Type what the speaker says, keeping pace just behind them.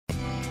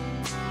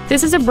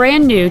This is a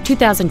brand new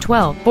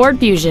 2012 Ford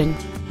Fusion.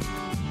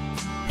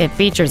 It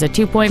features a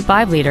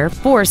 2.5-liter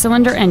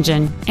four-cylinder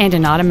engine and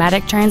an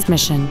automatic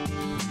transmission.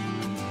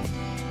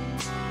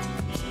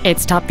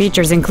 Its top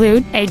features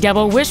include a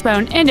double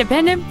wishbone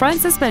independent front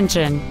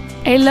suspension,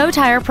 a low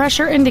tire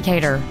pressure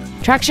indicator,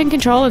 traction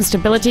control and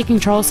stability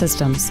control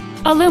systems,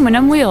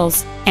 aluminum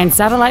wheels, and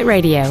satellite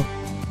radio.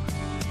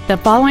 The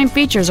following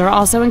features are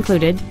also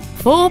included: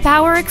 full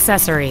power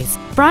accessories,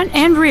 front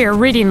and rear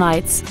reading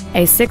lights,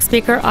 a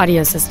 6-speaker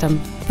audio system,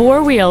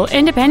 4-wheel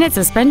independent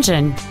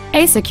suspension,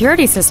 a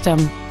security system,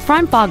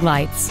 front fog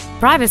lights,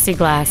 privacy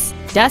glass,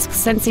 dusk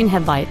sensing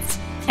headlights,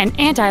 an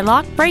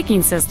anti-lock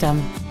braking system,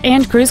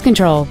 and cruise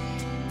control.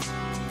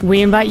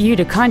 We invite you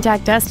to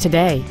contact us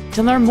today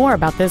to learn more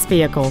about this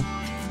vehicle.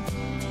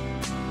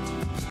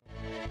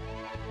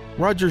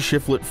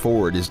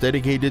 RogerShiflettFord is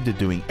dedicated to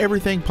doing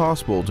everything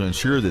possible to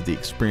ensure that the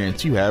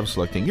experience you have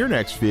selecting your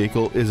next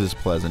vehicle is as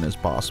pleasant as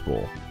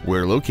possible.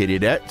 We're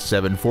located at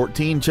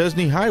 714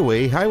 Chesnee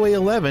Highway, Highway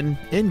 11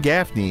 in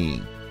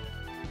Gaffney.